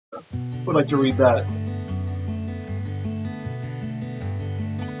Who would like to read that?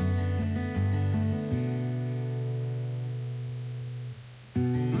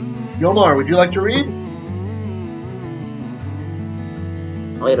 Yomar, would you like to read?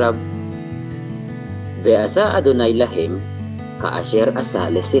 Okay, Rab. Ve'asa Adonai lahem kaasher asa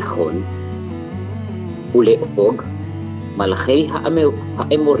lesichon uleog malchei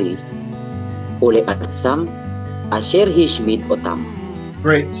ha'emori ule'atzam asher hishmid otam.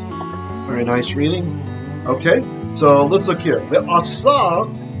 Great. Very nice reading. Okay, so let's look here. Ve'asa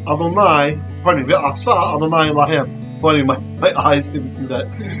Adonai, pardon me, Ve'asa Adonai lahem. Funny, my eyes didn't see that.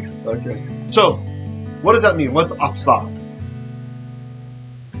 Okay. So, what does that mean? What's asa?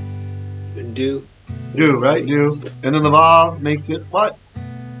 Do. Do, right? Do. And then the vav makes it what?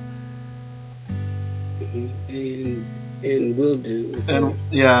 And will do. And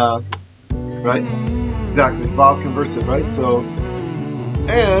yeah, right? Exactly. Vav converts it, right? So,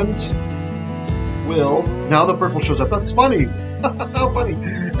 and will. Now the purple shows up. That's funny. How funny.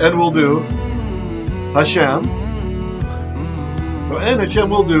 And will do. Hashem. So, and Hashem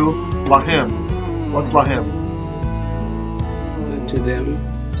will do lahem. What's lahem? To them.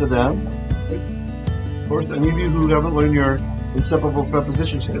 To them. Of course, any of you who haven't learned your inseparable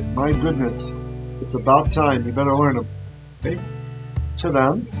prepositions yet, my goodness, it's about time. You better learn them. Okay? To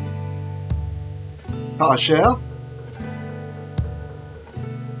them. Ka'asher.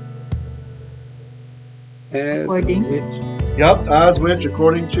 As According. which. Yep, as which,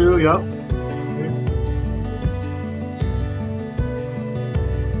 according to, yep.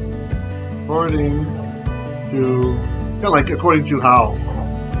 According to, kind of like according to how.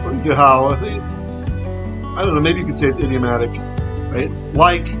 According to how, I think it's, I don't know, maybe you could say it's idiomatic, right?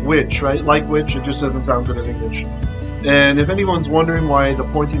 Like which, right? Like which, it just doesn't sound good in English. And if anyone's wondering why the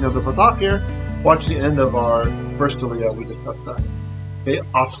pointing of the patak here, watch the end of our first Aliya, we discussed that. Okay,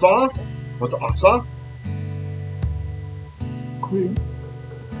 asa, what's asa?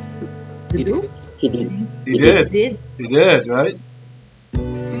 He did. He did. He did. He did, right?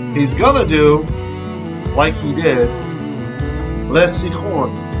 He's gonna do like he did.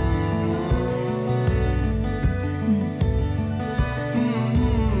 Lesichon.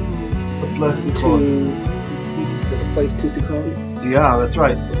 What's lesichon? To replace to sichon. Yeah, that's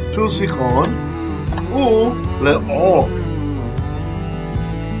right. Tu sichon. U le'og.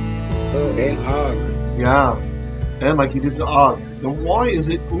 Oh, and og. Yeah. And like he did to Og. Now why is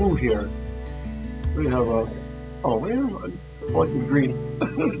it U here? We have a. Oh man, I like the green.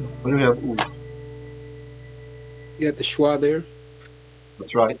 What do we have? U. You got the schwa there.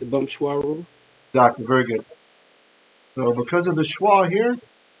 That's right. The bump schwa rule. Exactly, very good. So because of the schwa here,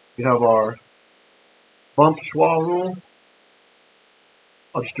 we have our bump schwa rule.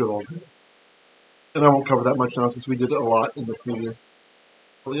 I'll just do it all. And I won't cover that much now since we did it a lot in the previous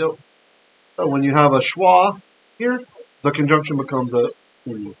video. So when you have a schwa here, the conjunction becomes a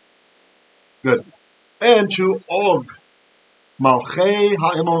u. Good. And to og, malchei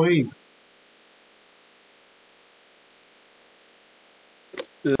ha'emori.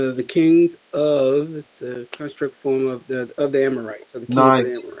 The kings of, it's a construct form of the Amorites. So the kings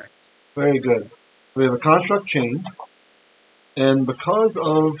Nice. of the Amorites. Very good. We have a construct chain, and because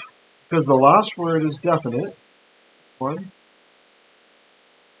the last word is definite,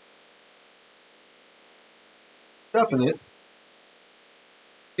 definite,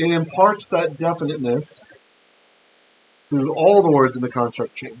 it imparts that definiteness to all the words in the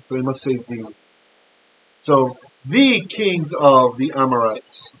construct chain. So we must say the. So the kings of the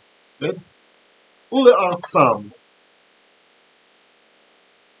Amorites. Good. Ule artsam.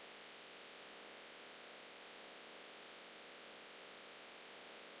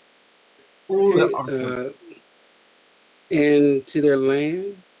 Okay, and to their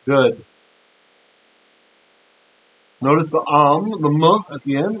land. Good. Notice the the m at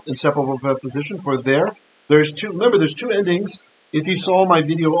the end, inseparable preposition for there. There's two. Remember, there's two endings. If you saw my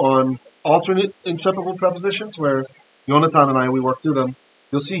video on alternate inseparable prepositions, where Yonatan and I we worked through them,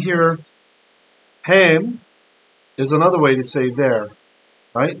 you'll see here, hem is another way to say there,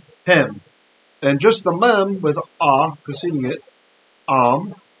 right? Hem, and just the mem with preceding it,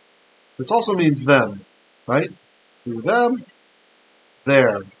 this also means them, right? To them,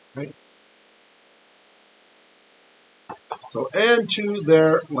 there, right? So, and to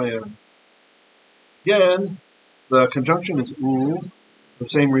their land. Again, the conjunction is u, the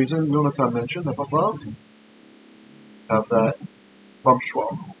same reason Yonatan mentioned up above. Have that bump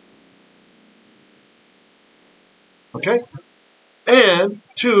schwa. Okay? And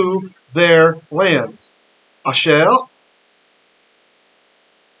to their land. Asher.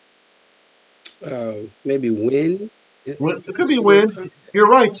 Maybe when. It could be wind. You're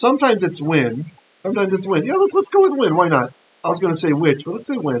right. Sometimes it's wind. Sometimes it's wind. Yeah, let's go with wind. Why not? I was going to say which, but let's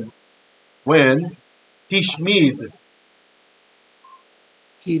say wind. When Hishmid.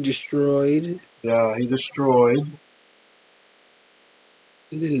 He destroyed. Yeah, he destroyed.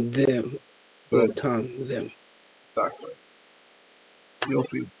 And then them. Good. Them. Exactly. You'll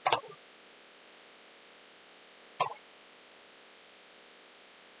see.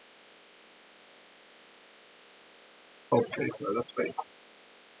 Okay, so that's fake.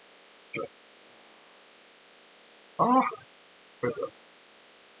 Sure. Where's that?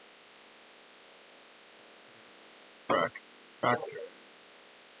 Crack.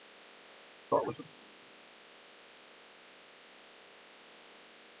 Start with it.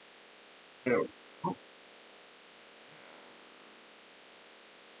 There we go.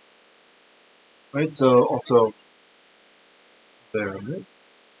 Right, so also there. Right?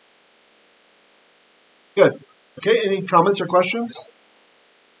 Good. Okay, any comments or questions?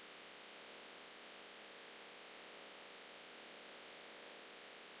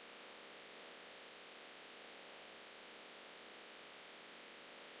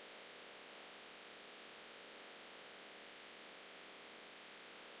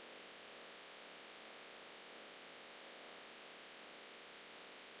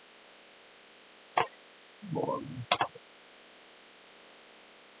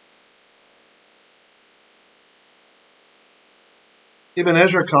 Even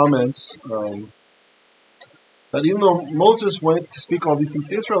Ezra comments that even though Moses went to speak all these things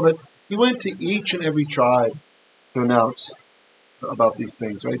to Israel, that he went to each and every tribe to announce about these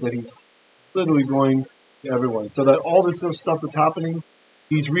things, right? That he's literally going to everyone. So that all this stuff that's happening,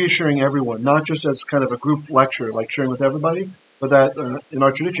 he's reassuring everyone, not just as kind of a group lecture, like sharing with everybody, but that in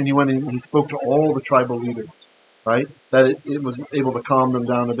our tradition, he went and he spoke to all the tribal leaders, right? That it was able to calm them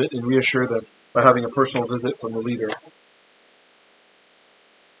down a bit and reassure them by having a personal visit from the leader.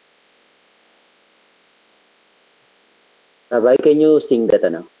 Rabbi, can you sing that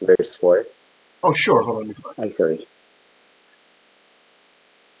verse 4? Oh, sure. Hold on. I'm sorry.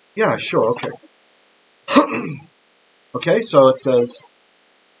 Yeah, sure. Okay. Okay, so it says,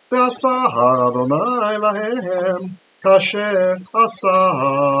 "V'asah Adonai lahem kasher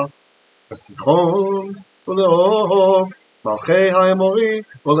asah v'sichon v'le'og malchei ha'emori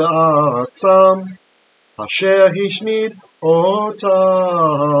v'le'atzam asher hishmid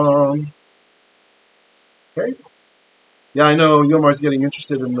otam." Okay. Yeah, I know Yomar's getting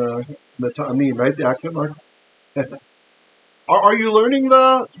interested in the ta'amim, right? The accent marks. Are you learning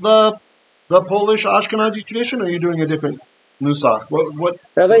the Polish Ashkenazi tradition, or are you doing a different nusach? What?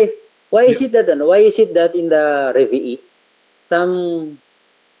 Rabbi, why is it that in the Revi'i? Some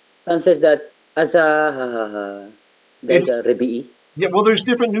says that as a Revi'i. Yeah, well, there's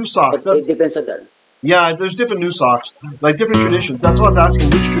different nusachs. It depends on that. Yeah, there's different nusachs, like different traditions. That's why I was asking,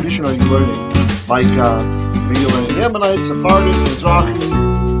 which tradition are you learning? Like, are you learning Yemenite, Sephardic, Mizrahi,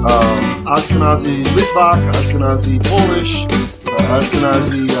 Ashkenazi Litvak, Ashkenazi Polish,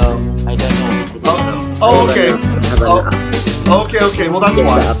 Ashkenazi? I don't know. Oh, okay. Okay. Well, that's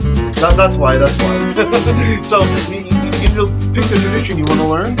why. That's why. So you'll pick the tradition you want to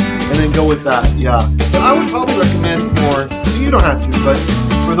learn, and then go with that. Yeah. And I would probably recommend for. You don't have to, but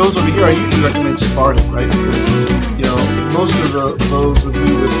for those over here, I usually recommend Sephardic, right? Because most of those of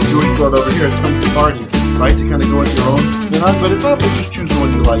you with Jewish blood over here, it's from Sephardic, right? To kind of go with your own. But it's not that just choose the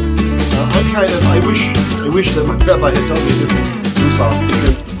one you like. I wish that my rabbi had told me a different nusach,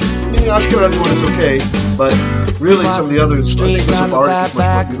 because the Ashkenazi one is okay, but really some of the others, I think the Sephardic is much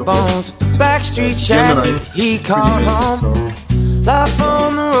more beautiful. Backstreet shack, he called home. Life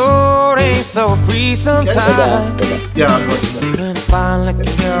on the road ain't so free sometimes. Yeah, I'd like that. Couldn't find like a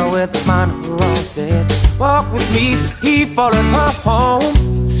girl with a mind of her own. Said, walk with me, so he followed her home.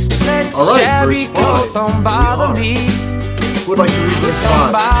 Said, shabby coat, don't bother me. Who would like to read verse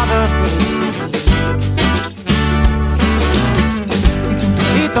 5? Don't bother me.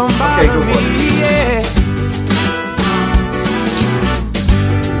 He don't bother me, yeah.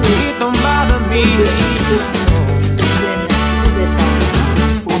 He don't bother me.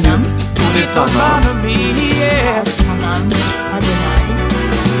 He don't bother me, yeah.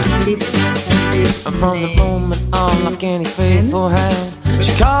 And from the moment on, like any faithful hound,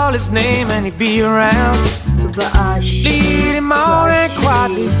 she call his name and he'd be around. Lead him on and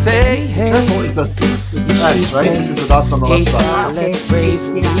quietly say, hey. It's a S, right? This is the dots on the left side. Let's raise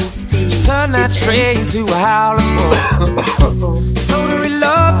the roof. She turned that straight into a howling wolf. Told her he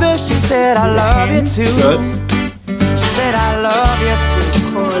loved her, she said, I love you too. Good. She said, I love you too.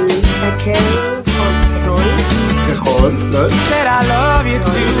 Good. She said, I love you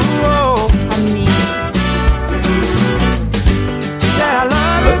too. Oh.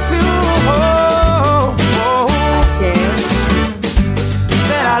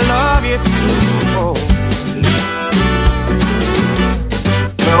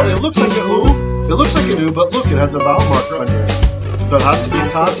 you, but look, it has a vowel marker under it. So it has to be a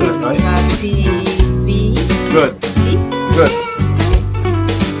consonant, right? V. Good. Good.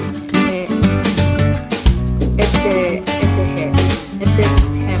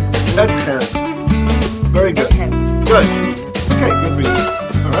 Etchem. Very good. Good. Okay, good reading.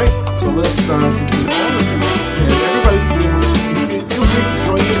 Alright, so let's continue on. And everybody, feel free to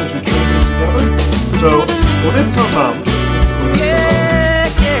join in as we translate together. So, Unetamam. Yeah.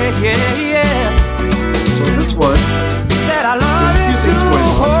 So this one, That I love you few things going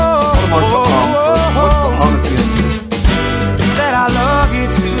on. I want to mark the first. What's the at the end? That I love you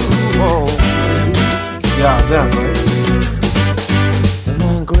too. Yeah, them, right?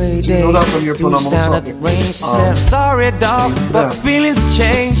 One great So you day, know that from your through the sound of the pronominal rain, she said, I'm sorry, dog, but my feelings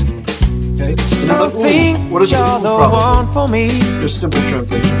changed. Okay. I don't think What is you're the one for me. Just simple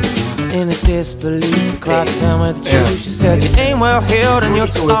translation. In his disbelief, cried to tell me the truth. She said, you ain't well healed and you're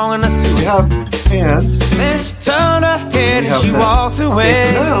too long in the We tooth. have and. Then she turned her head We and have she that. walked away.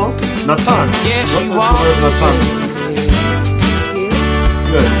 Okay, now, Natan. Yeah, she What walked is the word Natan? away.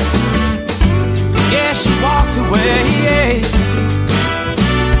 Good. Yeah, she walked away.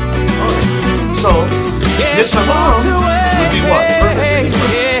 So, Yeah, she Nitalam walked away. would be what? Perfect.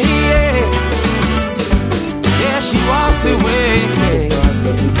 Yeah, she walked away.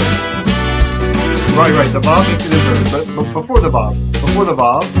 Right. The Vav makes it inverted. But before the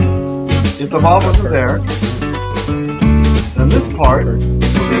Vav, if the Vav wasn't there, then this part would be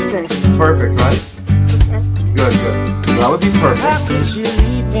perfect, right? Good. So that would be perfect. How could she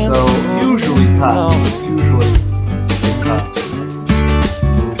leave him So usually pass. Usually pass.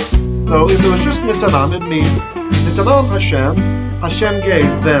 So if it was just Nitanam, it'd mean Nitanam Hashem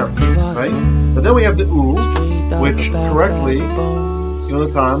gave them, right? But then we have the U, which correctly,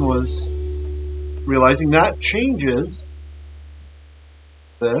 Yonatan was realizing that changes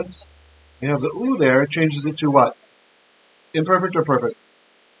this. We have the U there, it changes it to what? Imperfect or perfect?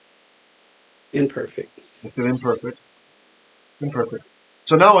 Imperfect. It's an imperfect. Imperfect.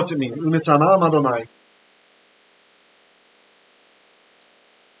 So now what's it mean? Unitanam Adonai.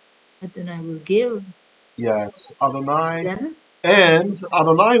 Adonai will give Yes. Adonai. them. And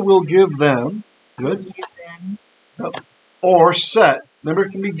Adonai will give them. Good. Give them. Yep. Or set. Remember,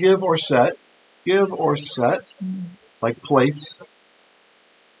 it can be give or set. Give or set. Like place.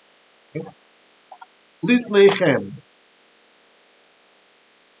 Okay. Lifnechem.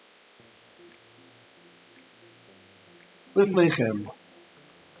 Lifnechem.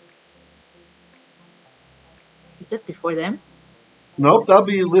 Is that before them? Nope, that'll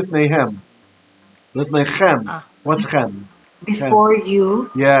be Lifnehem. Lifnechem. Ah. What's chem? Before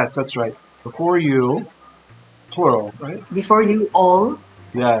you, Yes, that's right. Before you, plural, right? before you all,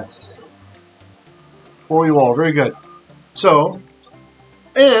 Yes. For you all. Very good. So,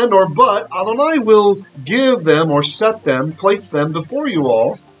 and or but, Adonai will give them or set them, place them before you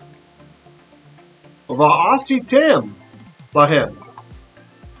all. Va'asitem lahem.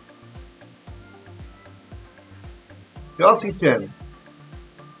 Va'asitem.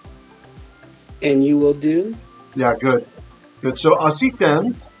 And you will do? Yeah, good. Good. So,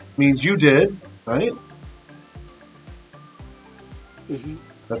 asitem means you did, right? Mm-hmm.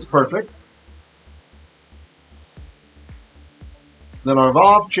 That's perfect. Then our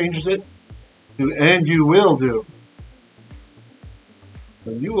Vav changes it to and you will do.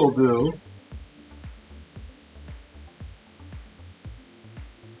 And you will do.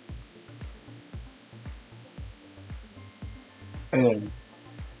 And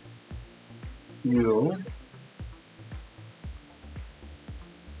you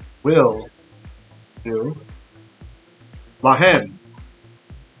will do. Lahem.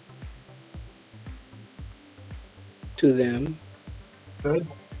 To them. Good.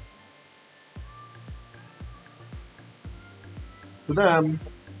 To them,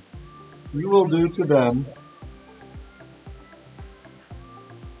 you will do to them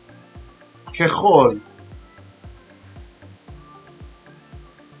kechol.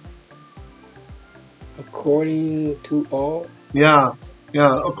 According to all. Yeah,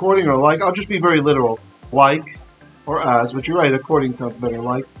 according or like. I'll just be very literal. Like or as, but you're right, according sounds better.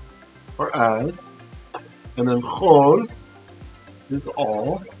 Like or as. And then chol is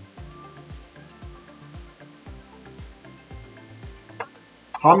all.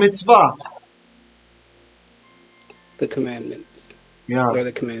 Ha-mitzvah. The commandments. Yeah. Or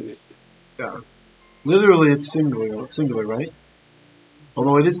the commandment. Yeah. Literally, it's singular, right?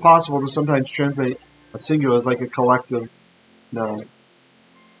 Although it is possible to sometimes translate a singular as like a collective noun.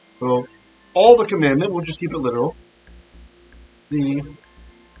 So, all the commandment, we'll just keep it literal. The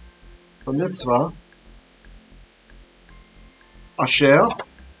mitzvah, asher,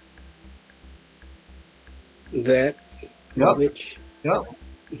 That Yep. which. Yep.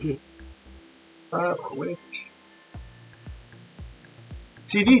 Mhm. Which.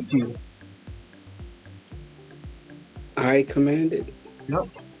 Tiviti. I commanded. Yep.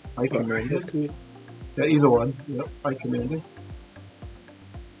 I Or commanded. commanded. Yeah, either one. Yep. I commanded.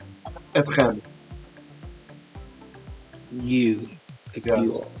 Etchem. You. Like Yes.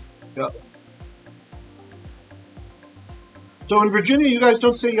 you all. Yep. So in Virginia, you guys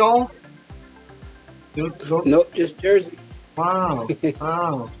don't say y'all? You don't? Nope, just Jersey. Wow.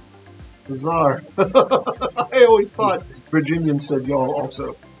 Wow. Bizarre. I always thought Virginians said y'all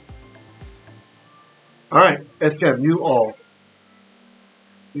also. All right. Etchem. You all.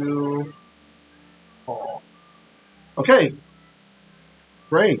 You all. Okay.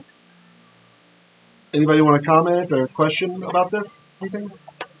 Great. Anybody want to comment or question about this? Anything?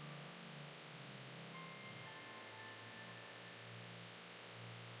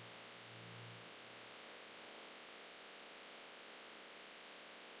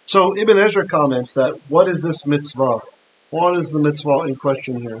 So Ibn Ezra comments that what is this mitzvah? What is the mitzvah in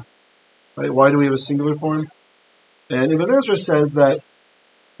question here? Right? Why do we have a singular form? And Ibn Ezra says that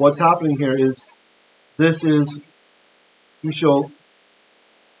what's happening here is this is you shall.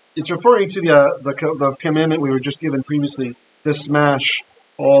 It's referring to the commandment we were just given previously to smash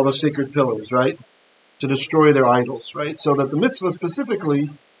all the sacred pillars, right? To destroy their idols, right? So that the mitzvah specifically,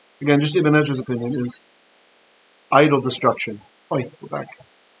 again, just Ibn Ezra's opinion, is idol destruction. Oh, yeah, go back.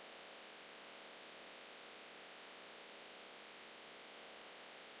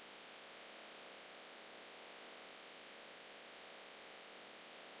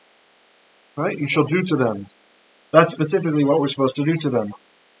 Right? You shall do to them. That's specifically what we're supposed to do to them.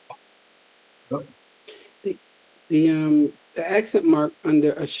 The accent mark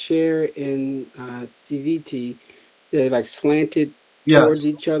under a share in CVT, they're like slanted towards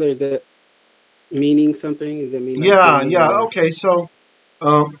Yes. each other. Is that meaning something? Is that mean? Yeah, yeah. Okay, so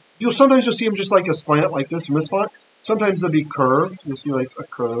sometimes you'll see them just like a slant like this in this font. Sometimes they'll be curved. You'll see like a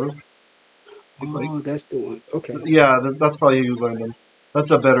curve. Oh, that's the ones. Okay. Yeah, that's probably how you learn them.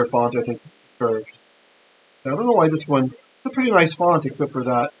 That's a better font, I think, curved. I don't know why this one. It's a pretty nice font, except for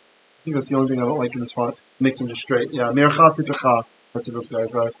that. I think that's the only thing I don't like in this font. It makes them just straight. Yeah, Mercha Tipecha. That's what those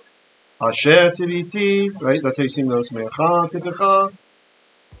guys are. Asher Tiviti. Right? That's how you sing those. Mercha Tipecha.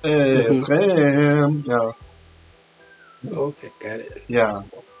 Echem. Yeah. Okay, got it. Yeah.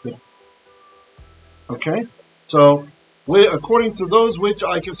 Okay. So, according to those which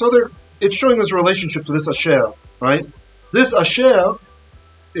I can, it's showing this relationship to this Asher, right? This Asher,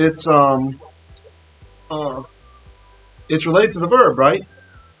 it's related to the verb, right?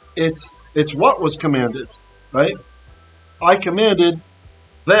 It's what was commanded, right? I commanded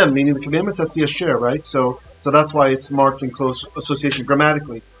them, meaning the commandments. That's the Asher, right? So that's why it's marked in close association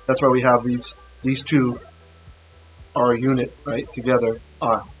grammatically. That's why we have these two are a unit, right? Together.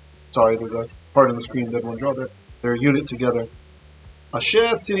 Sorry, there's a part of the screen that everyone draw there. They're a unit together.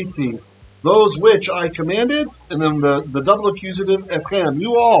 Asher tziviti, those which I commanded, and then the double accusative etchem,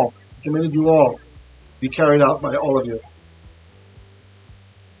 you all, commanded you all, be carried out by all of you.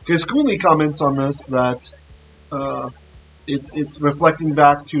 Geskuli comments on this that it's reflecting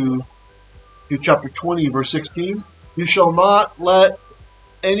back to chapter 20, verse 16. You shall not let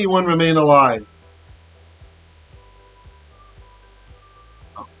anyone remain alive.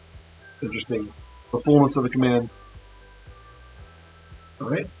 Interesting. The fullness of the command. All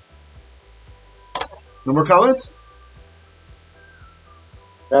right. No more comments?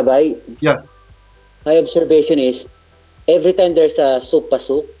 Rabbi, Yes. my observation is every time there's a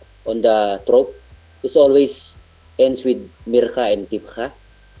pasuk on the trope, it always ends with mircha and tivcha,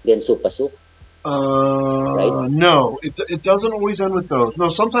 then pasuk. Right? No, it doesn't always end with those. No,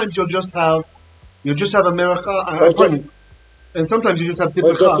 sometimes you'll just have a meracha, and sometimes you just have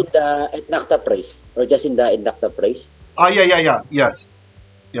Or just in tipcha. the etnakta praise. Or just in the etnakta praise. Yeah, yes.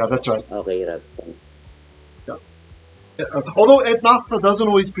 Yeah, that's right. Okay, Rabbi, thanks. Although et nachta doesn't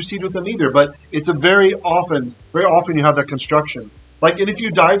always proceed with them either, but it's a very often you have that construction. Like, and if you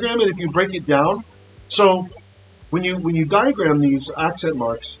diagram it, if you break it down, so when you diagram these accent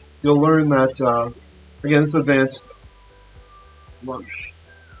marks, you'll learn that again, it's advanced.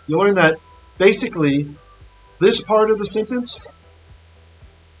 You'll learn that basically this part of the sentence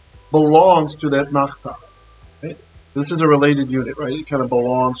belongs to that nachta. Right? This is a related unit, right? It kind of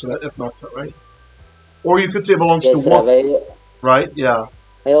belongs to that et nachta, right? Or you could say it belongs Yes, to one, Rabbi, right? Yeah.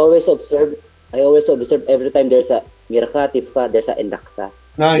 I always observe every time there's a mircha, tivcha, there's a endakta.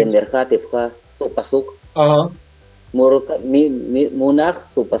 Nice. Then mircha, tivcha, pasuk. Uh-huh. Munach,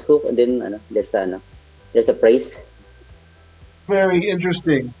 pasuk, and then there's a praise. Very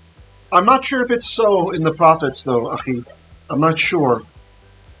interesting. I'm not sure if it's so in the prophets, though, Achi. I'm not sure.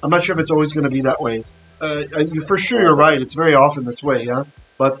 I'm not sure if it's always going to be that way. For sure, you're right. It's very often this way, yeah?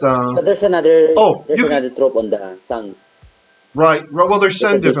 But there's another another trope on the songs. Right. Well, they're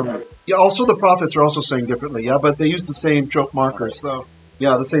sang differently. Yeah, also the prophets are also sang differently, yeah? But they use the same trope markers, though.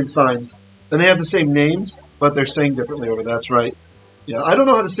 Yeah, the same signs. And they have the same names, but they're sang differently over there. That's right. Yeah, I don't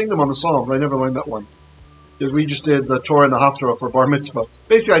know how to sing them on the Psalms. I never learned that one. Because we just did the Torah and the Haftarah for Bar Mitzvah.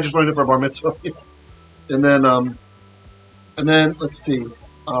 Basically, I just learned it for Bar Mitzvah. And then, let's see.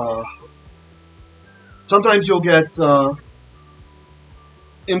 Sometimes you'll get,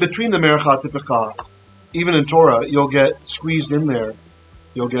 in between the Mercha Tipicha, even in Torah, you'll get squeezed in there.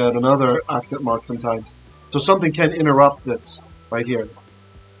 You'll get another accent mark sometimes. So something can interrupt this right here.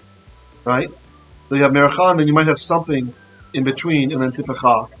 Right? So you have Mercha, and then you might have something in between, and then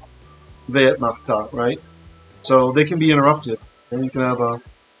Tipicha. Ve'et Machta, right? So they can be interrupted. And you can have a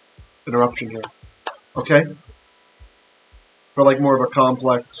interruption here. Okay? For like more of a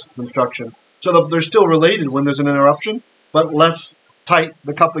complex construction. So they're still related when there's an interruption, but less tight.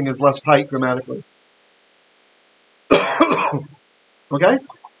 The coupling is less tight grammatically. Okay?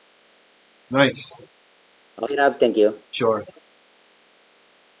 Nice. Okay, Rob, thank you. Sure.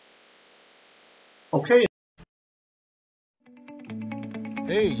 Okay.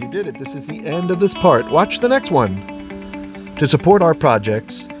 Hey, you did it. This is the end of this part. Watch the next one. To support our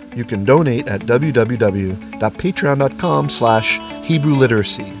projects, you can donate at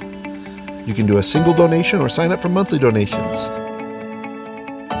www.patreon.com/HebrewLiteracy. You can do a single donation or sign up for monthly donations.